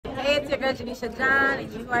Janisha John,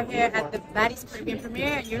 and you are here at the Baddies Caribbean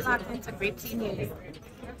premiere, and you're locked into Grape News.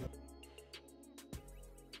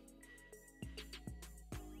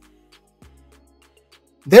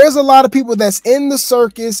 There's a lot of people that's in the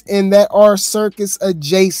circus and that are circus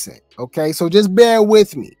adjacent. Okay, so just bear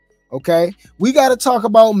with me. Okay, we got to talk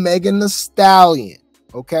about Megan Thee Stallion.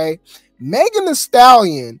 Okay, Megan Thee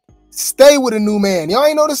Stallion stay with a new man. Y'all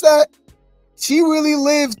ain't noticed that? She really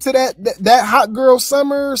lived to that hot girl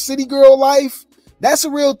summer, city girl life. That's a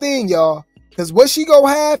real thing, y'all. Because what she go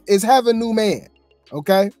have is have a new man.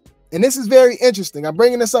 Okay, and this is very interesting. I'm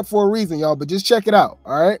bringing this up for a reason, y'all, but just check it out.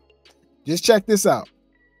 All right, just check this out.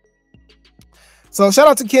 So shout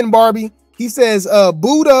out to Ken Barbie. He says,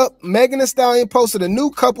 booed up, Megan Thee Stallion posted a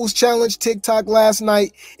new couples challenge TikTok last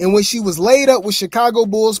night in which she was laid up with Chicago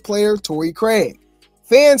Bulls player Torrey Craig.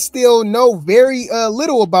 Fans still know very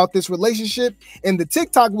little about this relationship, and the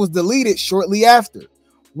TikTok was deleted shortly after.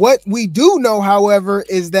 What we do know, however,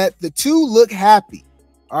 is that the two look happy.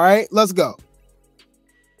 All right, let's go.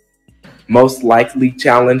 Most likely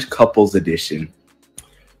challenge couples edition.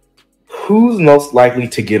 Who's most likely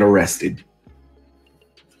to get arrested?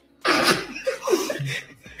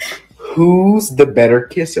 Who's the better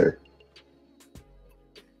kisser?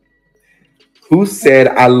 Who said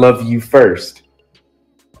I love you first?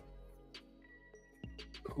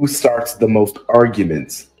 Who starts the most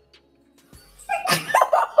arguments?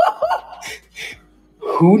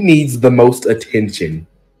 Who needs the most attention?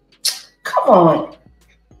 Come on.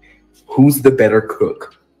 Who's the better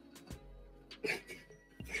cook?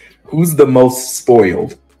 Who's the most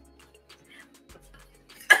spoiled?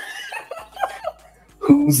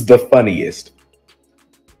 Who's the funniest?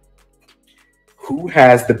 Who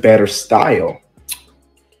has the better style?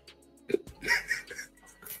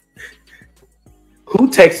 Who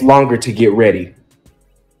takes longer to get ready?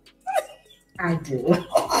 I do.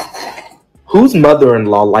 Whose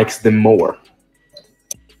mother-in-law likes them more?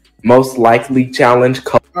 Most likely challenge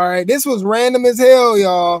couple. All right, this was random as hell,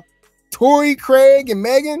 y'all. Torrey Craig and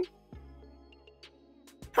Megan.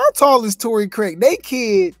 How tall is Torrey Craig? They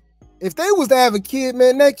kid. If they was to have a kid,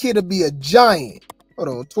 man, that kid would be a giant. Hold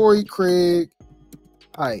on, Torrey Craig.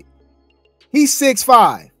 All right. He's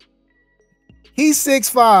 6'5". He's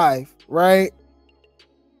 6'5", right?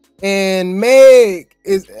 And Meg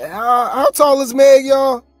is, how tall is Meg,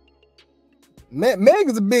 y'all? Meg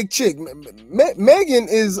is a big chick. Megan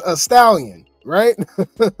is a stallion, right?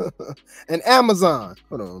 An Amazon.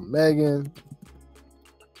 Hold on, Megan.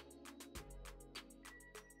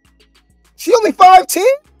 She only 5'10"?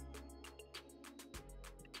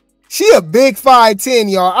 She a big 5'10",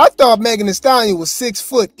 y'all. I thought Megan Thee Stallion was 6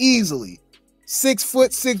 foot easily. 6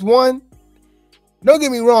 foot, 6'1". Don't get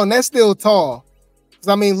me wrong, that's still tall.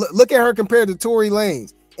 I mean, look at her compared to Tory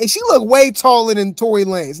Lanez. And she looked way taller than Tory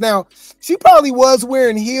Lanez. Now, she probably was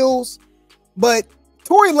wearing heels, but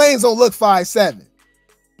Tory Lanez don't look 5'7".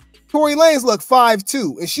 Tory Lanez looked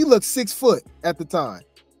 5'2", and she looked 6 foot at the time.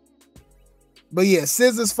 But yeah,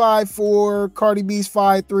 SZA's 5'4", Cardi B's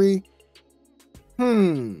 5'3".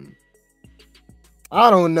 I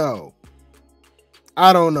don't know.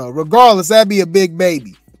 Regardless, that'd be a big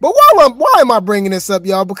baby. But why am I bringing this up,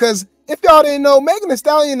 y'all? Because if y'all didn't know, Megan Thee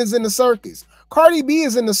Stallion is in the circus. Cardi B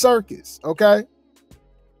is in the circus, okay?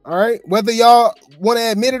 All right? Whether y'all want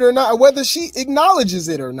to admit it or not, or whether she acknowledges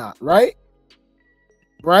it or not, right?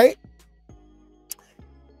 Right?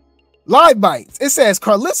 Live Bites. It says,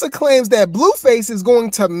 Carlissa claims that Blueface is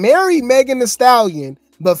going to marry Megan Thee Stallion,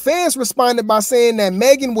 but fans responded by saying that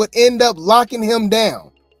Megan would end up locking him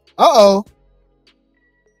down. Uh-oh.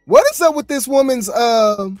 What is up with this woman's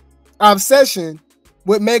obsession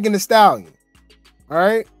with Megan Thee Stallion? All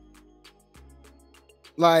right?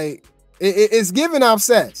 Like, it's giving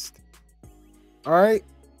obsessed. All right?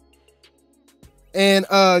 And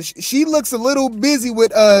she looks a little busy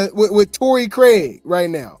with Torrey Craig right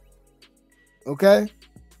now. Okay?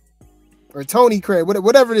 Or Tony Craig,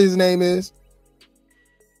 whatever his name is.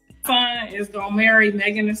 Son is gonna marry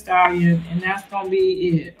Megan Thee Stallion, and that's gonna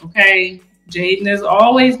be it. Okay, Jaden is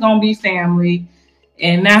always gonna be family,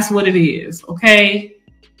 and that's what it is. Okay,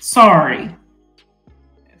 sorry.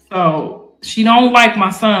 So she don't like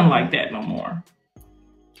my son like that no more.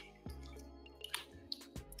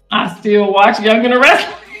 I still watch Young and the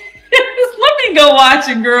Restless. Let me go watch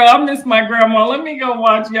it, girl. I miss my grandma. Let me go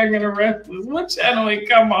watch Young and the Restless. What channel it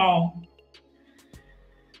come on?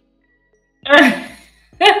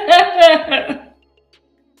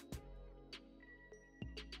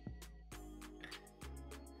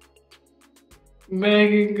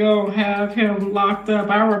 Megan gonna have him locked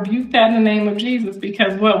up. I rebuke that in the name of Jesus,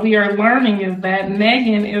 because what we are learning is that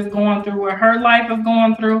Megan is going through what her life is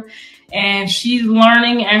going through, and she's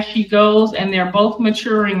learning as she goes, and they're both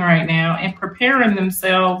maturing right now and preparing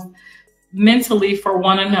themselves mentally for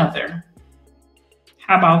one another.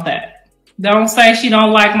 How about that? Don't say she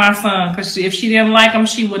don't like my son, because if she didn't like him,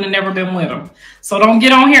 she would have never been with him. So don't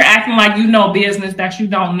get on here acting like you know business that you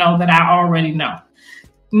don't know that I already know.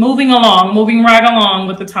 Moving right along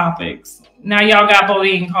with the topics. Now y'all got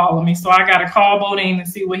Bodine calling me, so I got to call Bodine and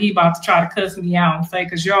see what he about to try to cuss me out and say,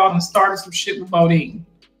 because y'all done started some shit with Bodine.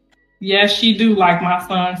 Yes, she do like my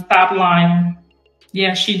son. Stop lying.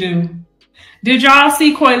 Yes, she do. Did y'all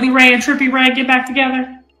see Kaliwae and Trippy Red get back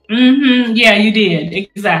together? Yeah, you did.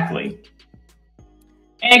 Exactly.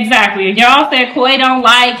 Exactly. Y'all said Koi don't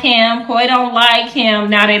like him. Koi don't like him.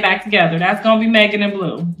 Now they back together. That's going to be Megan and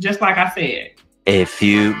Blue, just like I said. A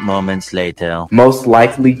few moments later. Most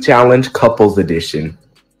likely challenge couples edition.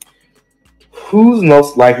 Who's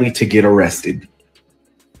most likely to get arrested?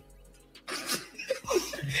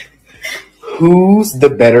 Who's the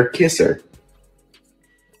better kisser?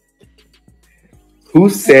 Who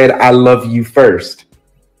said I love you first?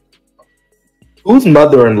 Whose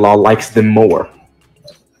mother-in-law likes them more?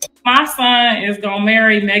 My son is going to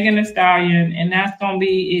marry Megan Thee Stallion, and that's going to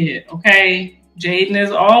be it, okay? Jaden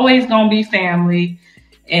is always going to be family,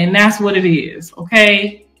 and that's what it is,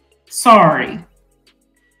 okay? Sorry.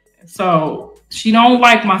 So she don't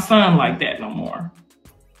like my son like that no more.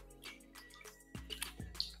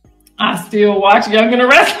 I still watch Young and the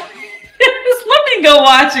Restless. Let me go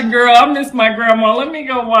watch it, girl. I miss my grandma. Let me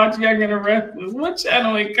go watch Young and the Restless. What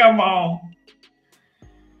channel it come on?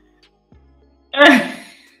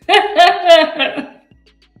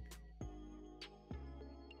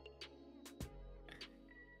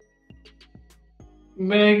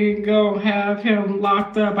 Megan gonna have him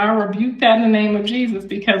locked up. I rebuke that in the name of Jesus,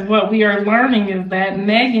 because what we are learning is that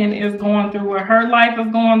Megan is going through what her life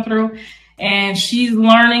is going through, and she's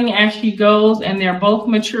learning as she goes, and they're both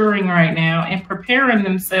maturing right now and preparing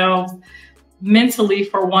themselves mentally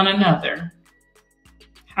for one another.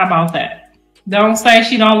 How about that? Don't say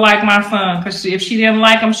she don't like my son, because if she didn't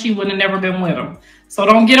like him, she would have never been with him. So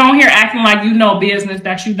don't get on here acting like you know business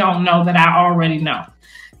that you don't know that I already know.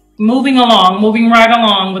 Moving right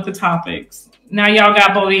along with the topics. Now y'all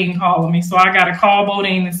got Bodine calling me, so I got to call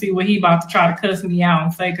Bodine and see what he about to try to cuss me out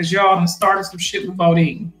and say, because y'all done started some shit with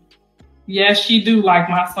Bodine. Yes, she do like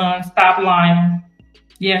my son. Stop lying.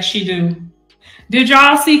 Yes, she do. Did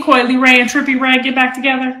y'all see Kaliwae and Trippy Red get back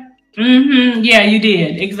together? Yeah, you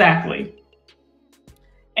did. Exactly.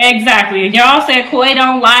 Exactly. Y'all said Koi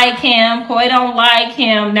don't like him. Koi don't like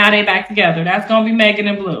him. Now they back together. That's going to be Megan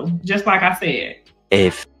and Blue, just like I said.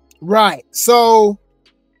 If Right. So,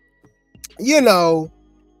 you know,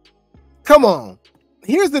 come on.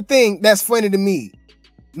 Here's the thing that's funny to me.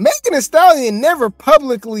 Megan Thee Stallion never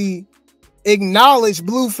publicly acknowledged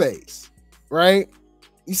Blueface, right?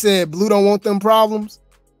 You said Blue don't want them problems.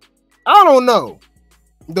 I don't know.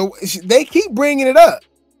 They keep bringing it up.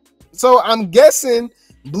 So I'm guessing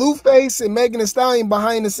Blueface and Megan Thee Stallion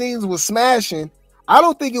behind the scenes was smashing. I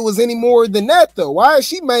don't think it was any more than that, though. Why is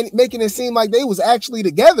she making it seem like they was actually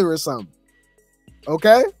together or something?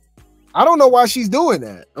 Okay? I don't know why she's doing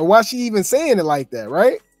that, or why she even saying it like that,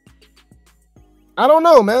 right? I don't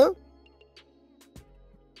know, man.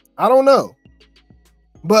 I don't know.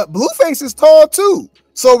 But Blueface is tall, too.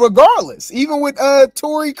 So regardless, even with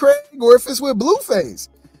Tory Craig, or if it's with Blueface,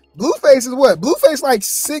 Blueface is what? Blueface like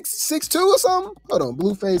 6'2" or something? Hold on,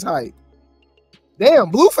 Blueface height. Damn,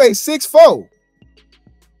 Blueface 6'4".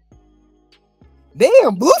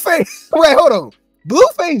 Damn, Blueface. Wait, hold on.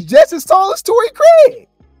 Blueface just as tall as Tory Craig.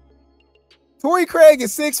 Tory Craig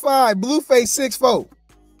is 6'5", Blueface 6'4".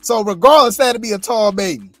 So regardless, that'd be a tall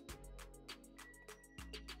baby.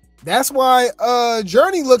 That's why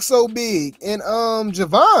Journey looks so big, and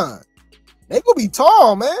Javon, they gonna be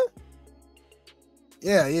tall, man.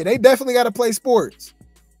 Yeah, they definitely gotta play sports.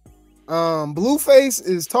 Blueface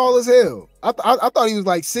is tall as hell. I thought he was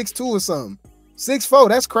like 6'2" or something. 6'4",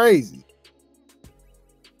 that's crazy.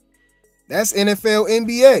 That's NFL,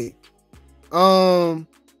 NBA.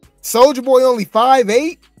 Soulja Boy only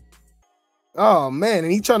 5'8". Oh man,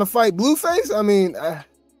 and he trying to fight Blueface? I mean, I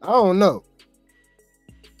don't know.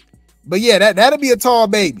 But yeah, that'd be a tall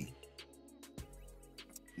baby.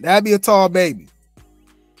 That'd be a tall baby.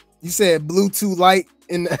 You said Blue too light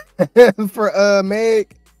in for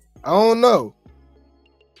Meg. I don't know.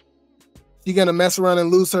 She gonna mess around and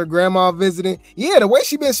lose her grandma visiting. Yeah, the way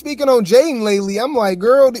she been speaking on Jaden lately, I'm like,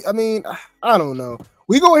 girl, I mean, I don't know.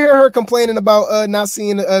 We gonna hear her complaining about not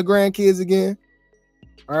seeing the grandkids again.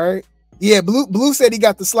 All right. Yeah, Blue said he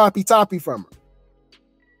got the sloppy toppy from her.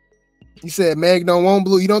 You said Meg don't want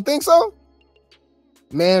Blue. You don't think so?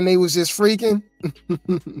 Man, they was just freaking.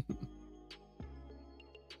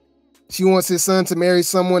 She wants his son to marry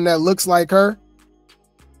someone that looks like her.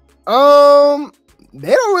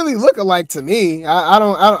 They don't really look alike to me. I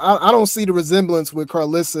don't see the resemblance with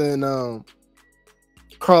Carlissa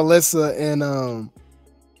and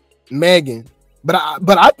Megan. But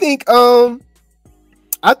I think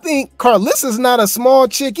Carlissa's not a small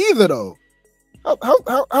chick either though.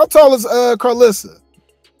 How tall is Carlissa?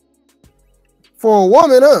 For a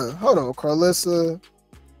woman, huh? Hold on, Carlissa.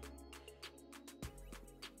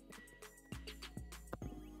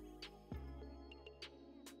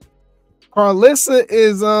 Carlissa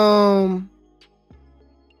is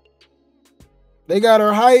they got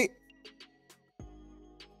her height.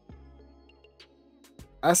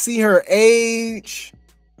 I see her age,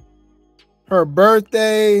 her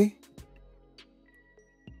birthday.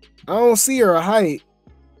 I don't see her height.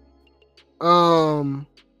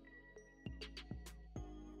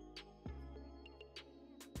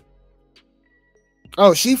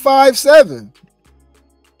 Oh, she 5'7".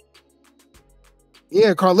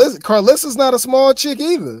 Yeah, Carlissa's not a small chick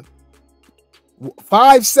either.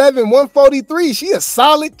 5'7", 143. She a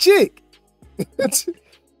solid chick.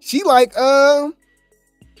 She like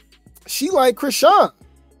Krishan.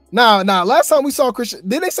 Nah. Last time we saw Krishan,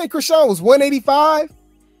 did they say Krishan was 185?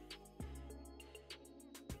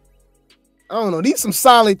 I don't know. These some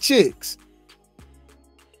solid chicks.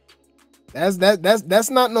 That's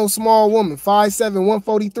not no small woman. 5'7",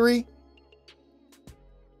 143.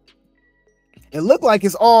 It looked like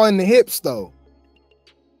it's all in the hips though.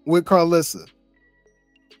 With Carlissa.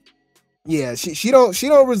 Yeah, she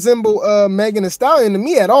don't resemble Megan Thee Stallion to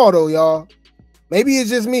me at all though, y'all. Maybe it's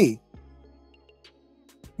just me.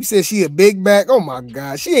 You said she a big back. Oh my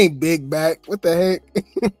god, she ain't big back. What the heck?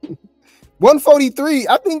 143.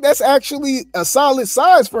 I think that's actually a solid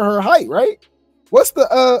size for her height, right? What's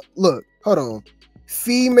the look, hold on.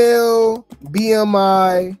 Female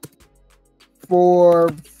BMI for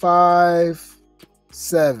 5'7".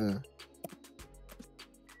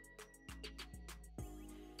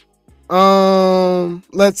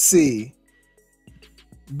 Let's see.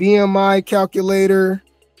 BMI calculator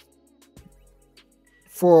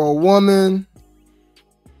for a woman.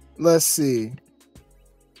 Let's see.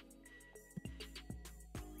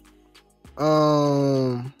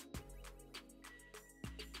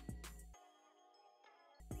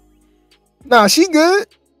 Nah, she good.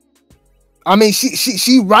 I mean,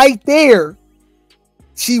 she right there.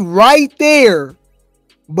 She right there,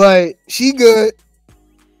 but she good.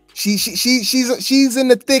 She's in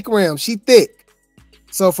the thick realm. She thick.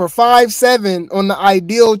 So for 5'7" on the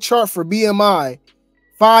ideal chart for BMI,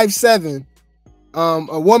 5'7",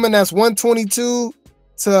 a woman that's 122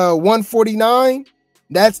 to 149,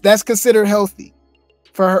 that's considered healthy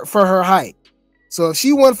for her height. So if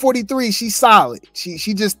she 143, she's solid.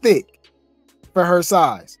 She just thick for her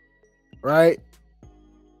size, right?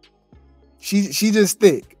 She just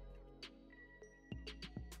thick.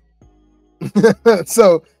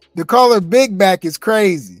 So to call her big back is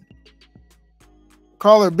crazy.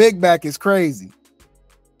 Call her big back is crazy.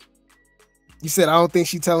 You said I don't think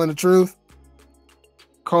she's telling the truth.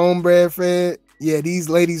 Cornbread fed. Yeah, these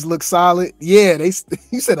ladies look solid. Yeah,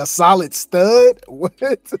 you said a solid stud?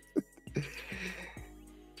 What?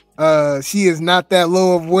 She is not that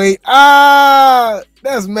low of weight. Ah,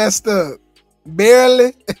 that's messed up.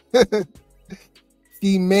 Barely.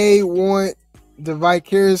 She may want to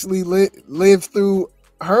vicariously live through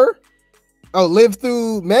her. Oh, live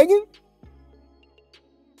through Megan?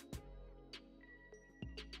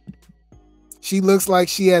 She looks like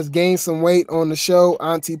she has gained some weight on the show,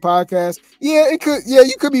 Auntie Podcast. Yeah, it could. Yeah,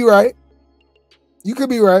 you could be right. You could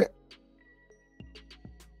be right.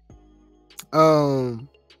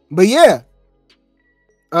 But yeah.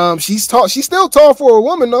 She's tall. She's still tall for a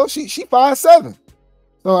woman though. She 5'7".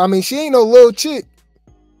 So I mean, she ain't no little chick.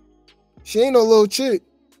 She ain't no little chick.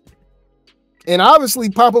 And obviously,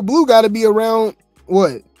 Papa Blue got to be around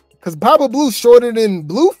what? Because Papa Blue's shorter than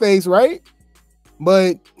Blueface, right?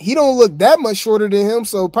 But he don't look that much shorter than him.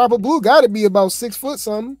 So Papa Blue got to be about 6 foot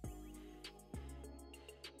something.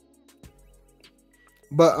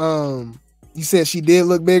 But you said she did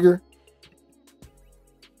look bigger.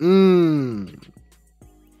 But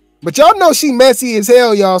y'all know she messy as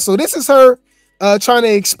hell, y'all. So this is her trying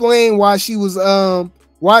to explain why she was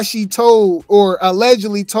why she told or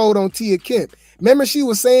allegedly told on Tia Kemp. Remember she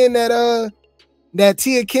was saying that that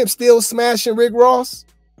Tia Kemp still smashing Rick Ross?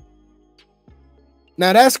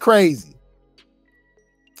 Now that's crazy.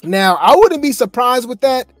 Now, I wouldn't be surprised with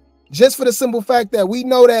that, just for the simple fact that we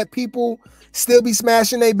know that people still be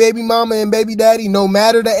smashing their baby mama and baby daddy no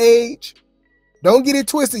matter the age. Don't get it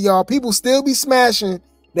twisted, y'all. People still be smashing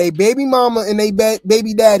their baby mama and their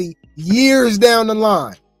baby daddy years down the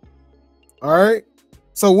line. All right?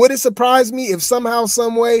 So would it surprise me if somehow,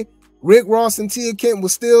 some way, Rick Ross and Tia Kemp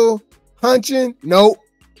was still hunching? Nope.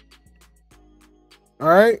 All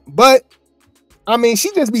right? But, I mean,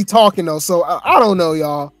 she just be talking, though, so I don't know,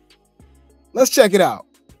 y'all. Let's check it out.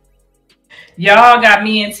 Y'all got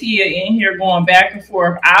me and Tia in here going back and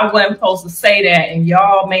forth. I wasn't supposed to say that, and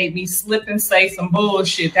y'all made me slip and say some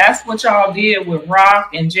bullshit. That's what y'all did with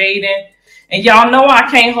Rock and Jaden. And y'all know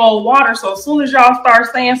I can't hold water, so as soon as y'all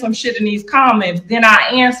start saying some shit in these comments, then I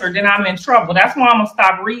answer, then I'm in trouble. That's why I'm going to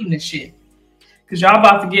stop reading the shit, because y'all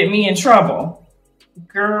about to get me in trouble.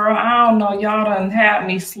 Girl, I don't know. Y'all done had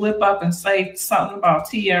me slip up and say something about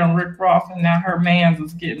Tia and Rick Ross, and now her man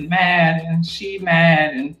was getting mad, and she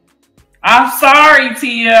mad, and I'm sorry,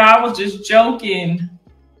 Tia. I was just joking.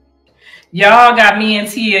 Y'all got me and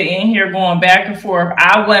Tia in here going back and forth.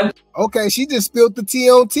 I wasn't. Okay, she just spilled the tea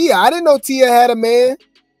on Tia. I didn't know Tia had a man.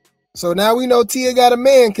 So now we know Tia got a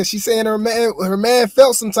man, because she's saying her man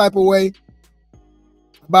felt some type of way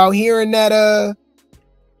about hearing that,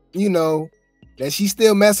 you know, that she's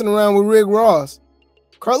still messing around with Rick Ross.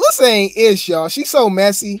 Carlissa ain't ish, y'all. She's so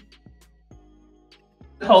messy.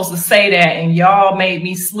 Supposed to say that, and y'all made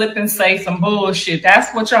me slip and say some bullshit.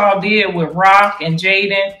 That's what y'all did with Rock and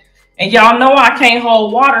Jaden. And y'all know I can't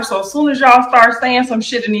hold water, so as soon as y'all start saying some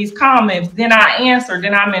shit in these comments, then I answer,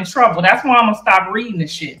 then I'm in trouble. That's why I'm gonna stop reading the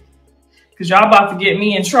shit, because y'all about to get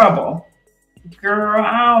me in trouble. Girl,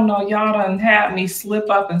 I don't know. Y'all done had me slip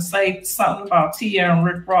up and say something about Tia and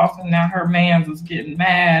Rick Ross, and now her man was getting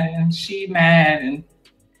mad, and she mad, and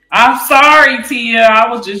I'm sorry, Tia. I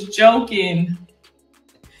was just joking.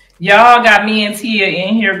 Y'all got me and Tia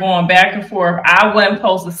in here going back and forth. I wasn't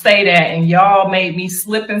supposed to say that, and y'all made me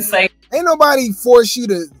slip and say. Ain't nobody force you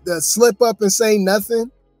to slip up and say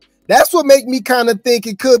nothing. That's what make me kind of think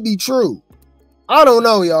it could be true. I don't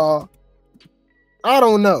know, y'all. I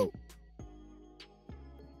don't know.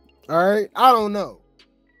 All right? I don't know.